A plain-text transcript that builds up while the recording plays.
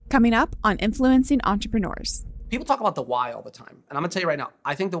Coming up on Influencing Entrepreneurs. People talk about the why all the time. And I'm going to tell you right now,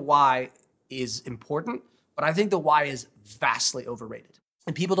 I think the why is important, but I think the why is vastly overrated.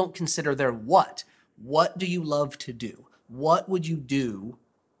 And people don't consider their what. What do you love to do? What would you do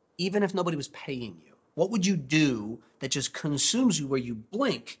even if nobody was paying you? What would you do that just consumes you where you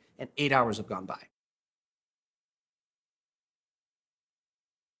blink and 8 hours have gone by?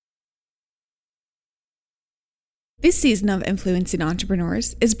 This season of Influencing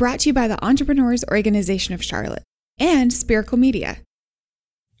Entrepreneurs is brought to you by the Entrepreneurs Organization of Charlotte and Spherical Media.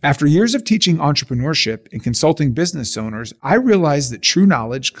 After years of teaching entrepreneurship and consulting business owners, I realized that true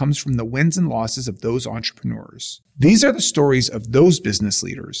knowledge comes from the wins and losses of those entrepreneurs. These are the stories of those business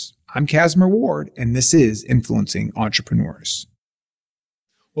leaders. I'm Casimir Ward, and this is Influencing Entrepreneurs.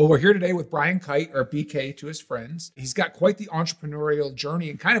 Well, we're here today with Brian Kite, or BK to his friends. He's got quite the entrepreneurial journey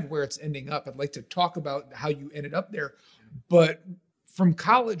and kind of where it's ending up. I'd like to talk about how you ended up there. But from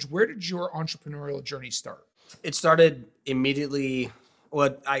college, where did your entrepreneurial journey start? It started immediately.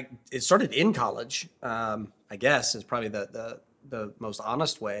 Well, it started in college, I guess, is probably the most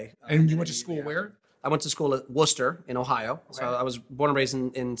honest way. And you went to school where? I went to school at Worcester in Ohio. Okay. So I was born and raised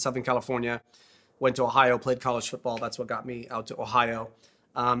in Southern California, went to Ohio, played college football. That's what got me out to Ohio.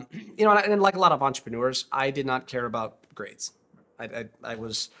 And like a lot of entrepreneurs, I did not care about grades.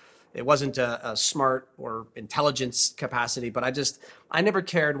 It wasn't a smart or intelligence capacity, but I never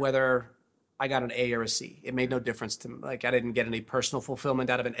cared whether I got an A or a C. It made no difference to me. Like, I didn't get any personal fulfillment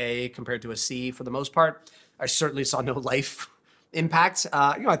out of an A compared to a C for the most part. I certainly saw no life impact.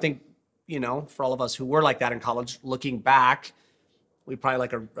 I think, for all of us who were like that in college, looking back, we probably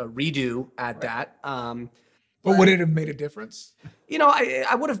like a redo at that. But would it have made a difference?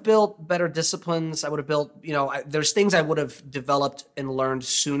 I would have built better disciplines. I would have built, there's things I would have developed and learned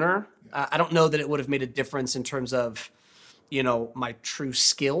sooner. I don't know that it would have made a difference in terms of, my true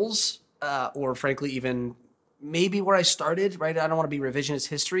skills. Or frankly, even maybe where I started, right? I don't want to be revisionist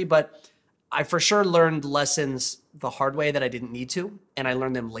history, but I for sure learned lessons the hard way that I didn't need to, and I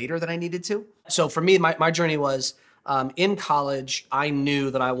learned them later than I needed to. So for me, my journey was in college, I knew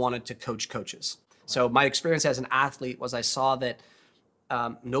that I wanted to coach coaches. So my experience as an athlete was I saw that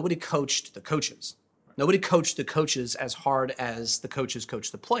nobody coached the coaches. Nobody coached the coaches as hard as the coaches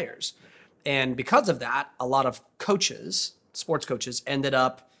coached the players. And because of that, a lot of coaches, sports coaches, ended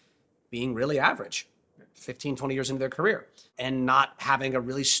up being really average 15, 20 years into their career and not having a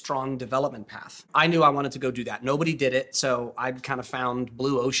really strong development path. I knew I wanted to go do that. Nobody did it. So I kind of found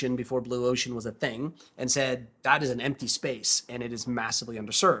Blue Ocean before Blue Ocean was a thing and said, that is an empty space and it is massively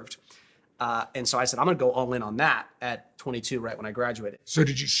underserved. And so I said, I'm going to go all in on that at 22, right when I graduated. So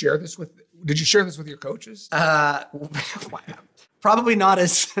did you share this with your coaches? Probably not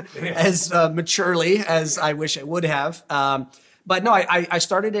as maturely as I wish I would have. But no, I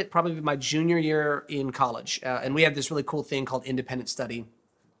started it probably my junior year in college. And we have this really cool thing called independent study.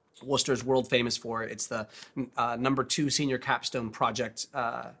 Worcester's world famous for it. It's the number 2 senior capstone project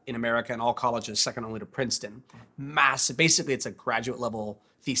in America and all colleges, second only to Princeton. Massive. Basically, it's a graduate level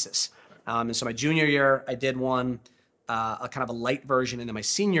thesis. And so my junior year, I did one, a kind of a light version. And then my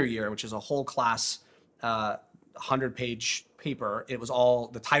senior year, which is a whole class, 100-page paper,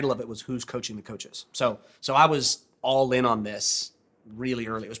 the title of it was Who's Coaching the Coaches? So I was all in on this really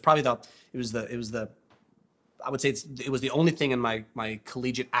early. It was probably I would say it was the only thing in my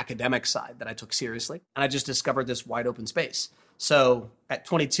collegiate academic side that I took seriously. And I just discovered this wide open space. So at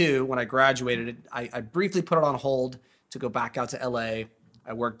 22, when I graduated, I briefly put it on hold to go back out to LA.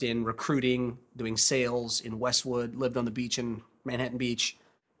 I worked in recruiting, doing sales in Westwood, lived on the beach in Manhattan Beach,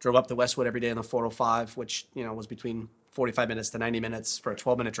 drove up to Westwood every day on the 405, which, was between 45 minutes to 90 minutes for a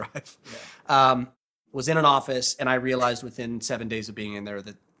 12-minute drive. Yeah. Was in an office, and I realized within 7 days of being in there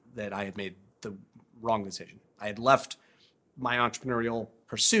that I had made the wrong decision. I had left my entrepreneurial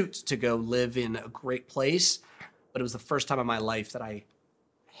pursuit to go live in a great place, but it was the first time in my life that I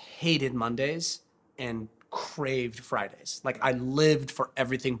hated Mondays and craved Fridays. Like, I lived for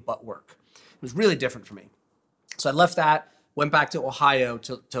everything but work. It was really different for me. So I left that, went back to Ohio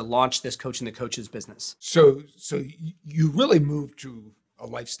to launch this Coaching the Coaches business. So you really moved to a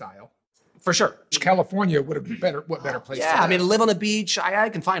lifestyle. For sure. California would have been better. What better place? Yeah, live on the beach. I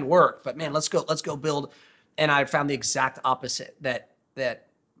can find work, but man, let's go build. And I found the exact opposite. That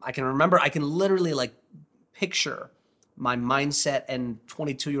I can remember. I can literally picture my mindset and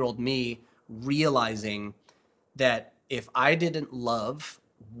 22-year-old me realizing that if I didn't love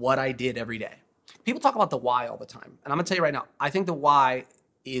what I did every day, people talk about the why all the time, and I'm gonna tell you right now, I think the why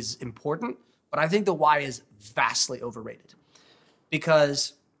is important, but I think the why is vastly overrated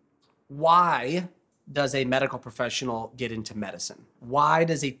because why does a medical professional get into medicine? Why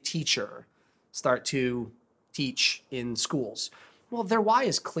does a teacher start to teach in schools? Well, their why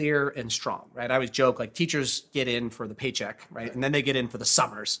is clear and strong, right? I always joke, like, teachers get in for the paycheck, right? And then they get in for the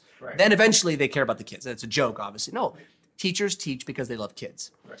summers. Right. Then eventually they care about the kids. It's a joke, obviously. No, teachers teach because they love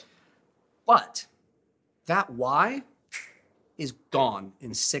kids. Right. But that why is gone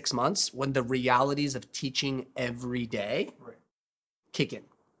in 6 months when the realities of teaching every day kick in.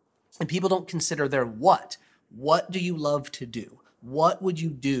 And people don't consider their what. What do you love to do? What would you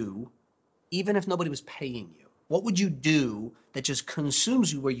do even if nobody was paying you? What would you do that just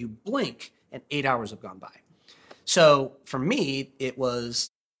consumes you where you blink and 8 hours have gone by? So for me, it was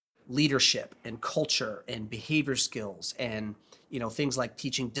leadership and culture and behavior skills and things like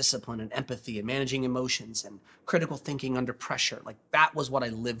teaching discipline and empathy and managing emotions and critical thinking under pressure. Like, that was what I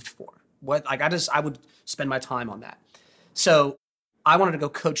lived for. I would spend my time on that. So I wanted to go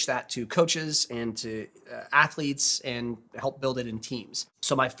coach that to coaches and to athletes and help build it in teams.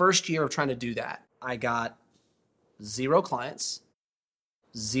 So my first year of trying to do that, I got 0 clients,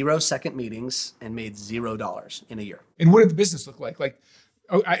 0 second meetings, and made $0 in a year. And what did the business look like?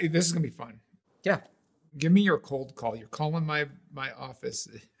 This is going to be fun. Yeah. Give me your cold call. You're calling my office.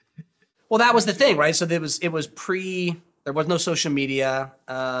 Well, that was the thing, right? So there was no social media.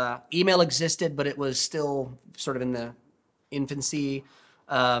 Email existed, but it was still sort of in the infancy.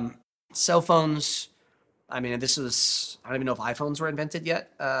 Cell phones, I don't even know if iPhones were invented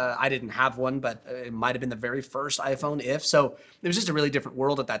yet. I didn't have one, but it might have been the very first iPhone, if. So it was just a really different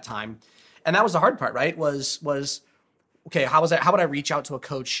world at that time. And that was the hard part, right? Was okay, how would I reach out to a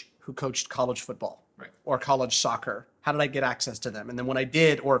coach who coached college football or college soccer? How did I get access to them? And then when I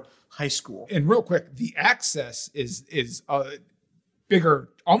did, or high school. And real quick, the access is bigger,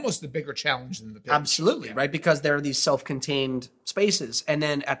 almost a bigger challenge than the pitch. Absolutely, right? Because there are these self-contained spaces. And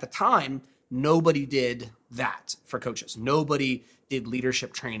then at the time, nobody did that for coaches. Nobody did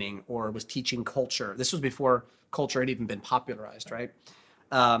leadership training or was teaching culture. This was before culture had even been popularized, right?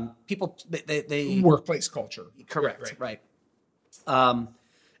 People, they workplace culture. Correct, right.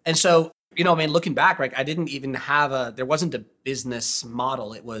 And so, looking back, right, I didn't even have there wasn't a business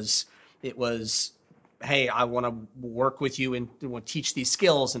model. It was, hey, I want to work with you and want to teach these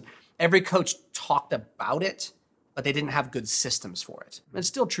skills. And every coach talked about it, but they didn't have good systems for it. And it's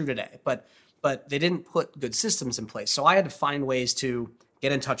still true today, but they didn't put good systems in place. So I had to find ways to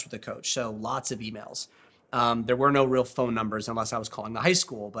get in touch with the coach. So lots of emails. There were no real phone numbers unless I was calling the high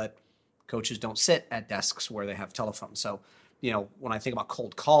school, but coaches don't sit at desks where they have telephones. So, when I think about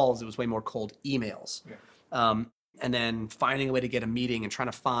cold calls, it was way more cold emails. Yeah. And then finding a way to get a meeting and trying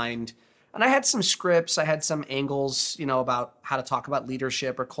to find, and I had some scripts, I had some angles, about how to talk about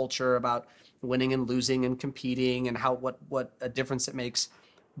leadership or culture, about winning and losing and competing and what a difference it makes.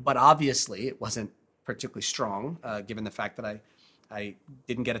 But obviously it wasn't particularly strong, given the fact that I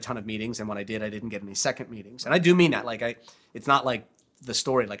didn't get a ton of meetings. And when I did, I didn't get any second meetings. And I do mean that. It's not like the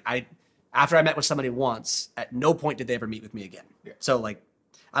story. After I met with somebody once, at no point did they ever meet with me again. Yeah. So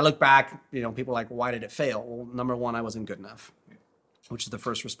I look back, people are like, why did it fail? Well, number one, I wasn't good enough, which is the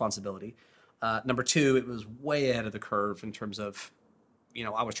first responsibility. Number two, it was way ahead of the curve in terms of,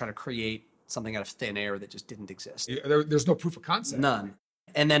 I was trying to create something out of thin air that just didn't exist. There's no proof of concept. None.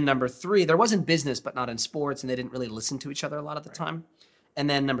 And then number three, there wasn't business, but not in sports, and they didn't really listen to each other a lot of the time. And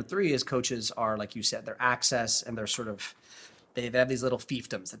then number three is coaches are, like you said, their access and they're sort of, they have these little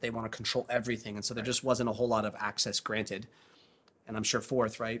fiefdoms that they want to control everything. And so there just wasn't a whole lot of access granted. And I'm sure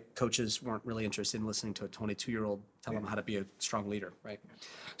fourth, right, coaches weren't really interested in listening to a 22-year-old tell them how to be a strong leader, right?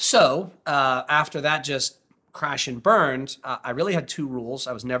 So after that just crash and burned, I really had 2 rules.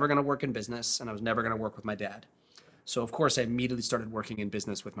 I was never going to work in business, and I was never going to work with my dad. So, of course, I immediately started working in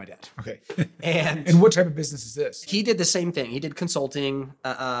business with my dad. Okay. And what type of business is this? He did the same thing. He did consulting.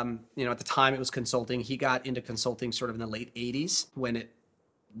 At the time it was consulting. He got into consulting sort of in the late 80s when it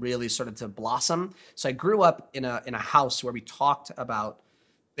really started to blossom. So I grew up in a house where we talked about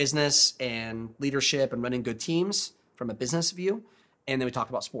business and leadership and running good teams from a business view. And then we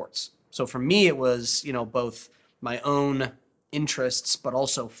talked about sports. So for me, it was, both my own interests, but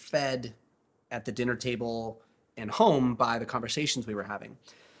also fed at the dinner table and home by the conversations we were having.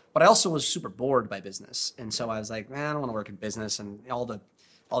 But I also was super bored by business. And so I was like, man, I don't want to work in business. And all the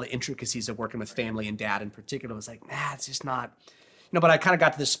intricacies of working with family and dad in particular was like, it's just not, but I kind of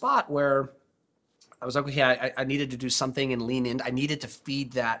got to this spot where I was like, okay, I needed to do something and lean in. I needed to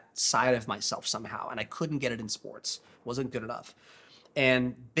feed that side of myself somehow. And I couldn't get it in sports. It wasn't good enough.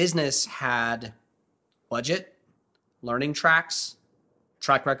 And business had budget, learning tracks,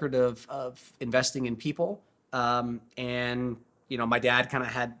 track record of investing in people. And my dad kind of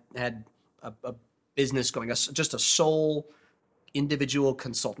had a business going, just a sole individual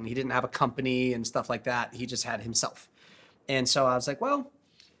consultant. He didn't have a company and stuff like that. He just had himself. And so I was like, well,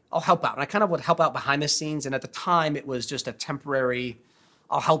 I'll help out. And I kind of would help out behind the scenes. And at the time, it was just a temporary,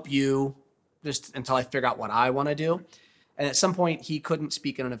 I'll help you just until I figure out what I want to do. And at some point, he couldn't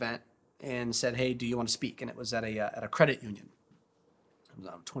speak at an event and said, hey, do you want to speak? And it was at a credit union. I was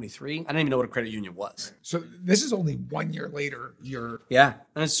 23. I didn't even know what a credit union was. So this is only 1 year later. Yeah.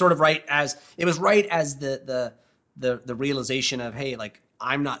 And it's sort of right as the realization of, hey, like,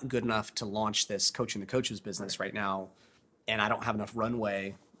 I'm not good enough to launch this coaching the coaches business right now. And I don't have enough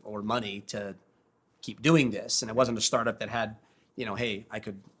runway or money to keep doing this. And it wasn't a startup that had, hey, I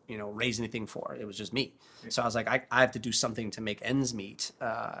could, raise anything for. It was just me. So I was like, I have to do something to make ends meet.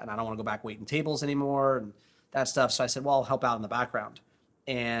 And I don't want to go back waiting tables anymore and that stuff. So I said, well, I'll help out in the background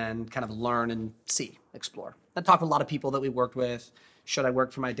and kind of learn and explore. I talked with a lot of people that we worked with. Should I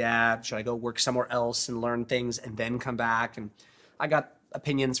work for my dad? Should I go work somewhere else and learn things and then come back? And I got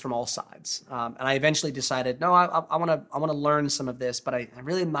opinions from all sides. And I eventually decided, no, I want to learn some of this, but I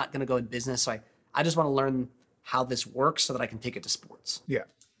really am not going to go in business. So I just want to learn how this works so that I can take it to sports. Yeah.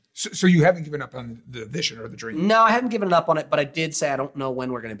 So you haven't given up on the vision or the dream? No, I haven't given up on it, but I did say I don't know when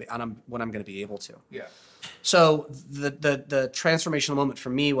I'm going to be able to. Yeah. So the transformational moment for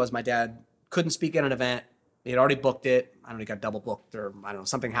me was my dad couldn't speak at an event. He had already booked it. I don't know, he got double booked or I don't know,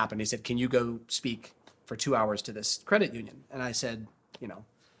 something happened. He said, can you go speak for 2 hours to this credit union? And I said,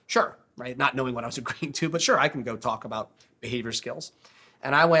 sure, right? Not knowing what I was agreeing to, but sure, I can go talk about behavior skills.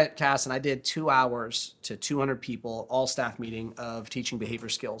 And I went, Cass, and I did 2 hours to 200 people, all staff meeting of teaching behavior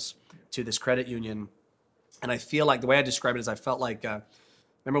skills to this credit union. And I feel like the way I describe it is I felt like,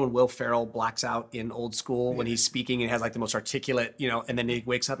 remember when Will Ferrell blacks out in Old School when he's speaking and has like the most articulate, and then he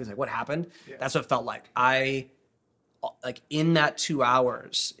wakes up and he's like, what happened? Yeah. That's what it felt like. Like in that 2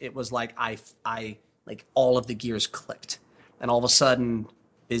 hours, it was like I like all of the gears clicked. And all of a sudden,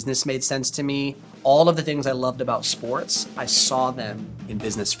 business made sense to me. All of the things I loved about sports, I saw them in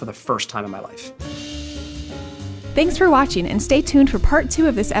business for the first time in my life. Thanks for watching, and stay tuned for part 2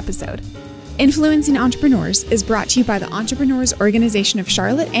 of this episode. Influencing Entrepreneurs is brought to you by the Entrepreneurs Organization of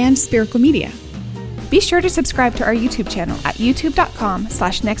Charlotte and Spherical Media. Be sure to subscribe to our YouTube channel at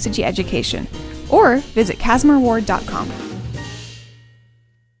youtube.com/NextEducation or visit CasmarWard.com.